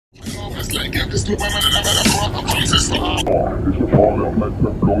Welcome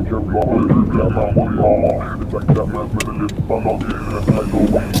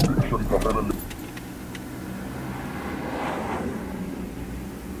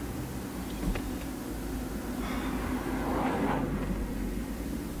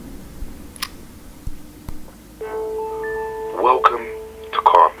to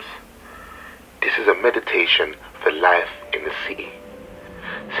KALMZ. This is a meditation for life in the city.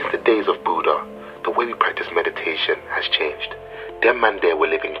 Since the days of Buddha, the way we practice meditation has changed. Them man there were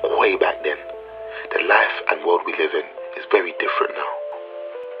living way back then. The life and world we live in is very different now.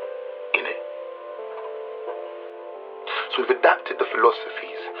 Innit? So we've adapted the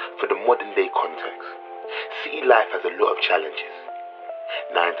philosophies for the modern day context. City life has a lot of challenges.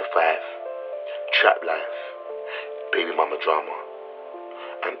 9 to 5, trap life, baby mama drama,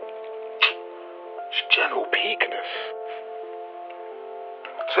 and general peakness.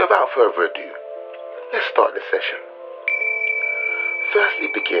 So without further ado, let's start the session.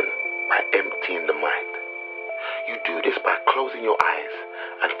 Firstly, begin by emptying the mind. You do this by closing your eyes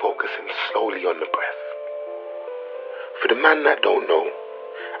and focusing slowly on the breath. For the man that don't know,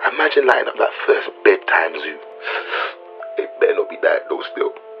 imagine lighting up that first bedtime zoo. It better not be that though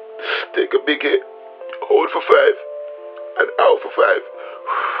still. Take a big hit, hold for 5, and out for 5.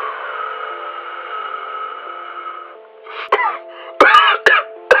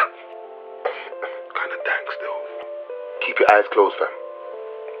 Kinda dank still. Keep your eyes closed, fam.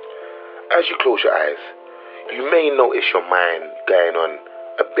 As you close your eyes, you may notice your mind going on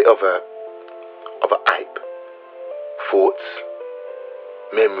a bit of a hype. Thoughts,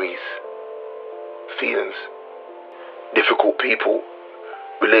 memories, feelings, difficult people,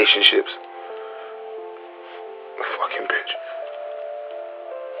 relationships. Fucking bitch.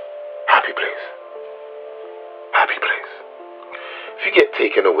 Happy place. Happy place. If you get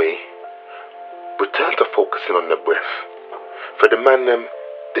taken away, return to focusing on the breath. For the man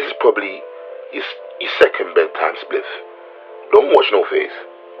this is probably your second bedtime spliff. Don't watch no face.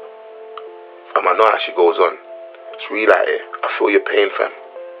 I know how she goes on. It's real out here. I feel your pain, fam.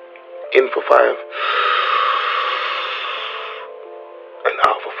 In for 5. And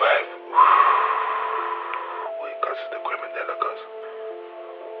out for 5. Wait, cuz it's the criminella, cuz.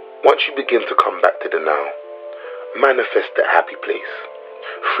 Once you begin to come back to the now, manifest that happy place.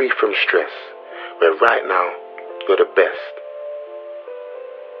 Free from stress. Where right now, you're the best.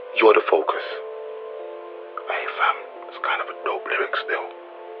 You're the focus. Hey fam, it's kind of a dope lyric still. I'm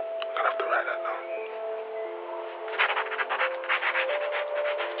gonna have to write that down.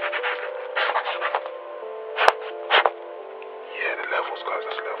 Yeah, the levels, guys,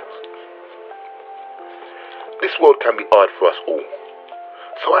 that's levels. This world can be hard for us all.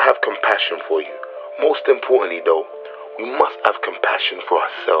 So I have compassion for you. Most importantly though, we must have compassion for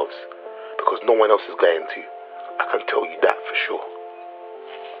ourselves. Because no one else is going to. I can tell you that for sure.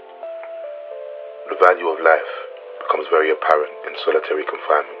 The value of life becomes very apparent in solitary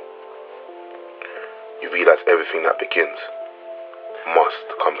confinement. You realize everything that begins must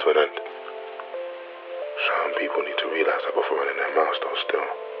come to an end. Some people need to realize that before running their mouths though still.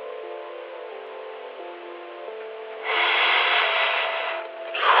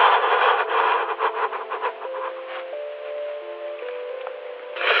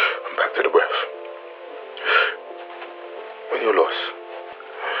 And back to the breath. When you're lost,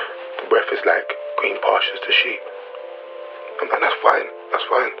 the breath is like green pastures to sheep. And that's fine, that's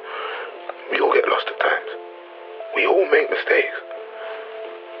fine. We all get lost at times. We all make mistakes.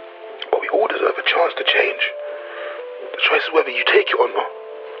 But we all deserve a chance to change. The choice is whether you take it or not.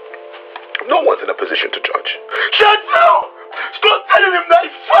 No one's in a position to judge. Chantel! Stop telling him that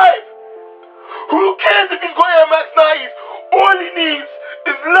he's 5! Who cares if he's got Air Max 90s? All he needs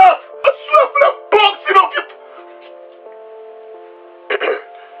is love. I swear for that boxing off your...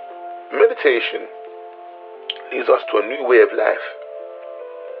 Meditation leads us to a new way of life.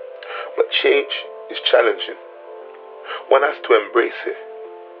 But change is challenging. One has to embrace it.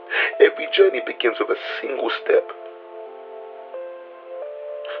 Every journey begins with a single step.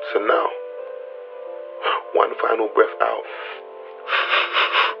 So now, one final breath out.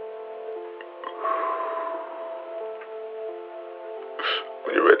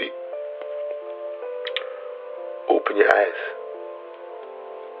 When you're ready, open your eyes.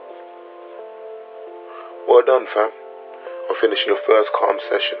 Well done, fam, on finishing your first KALMZ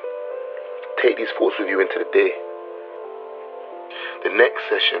session. Take these thoughts with you into the day. The next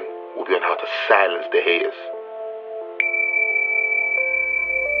session will be on how to silence the haters.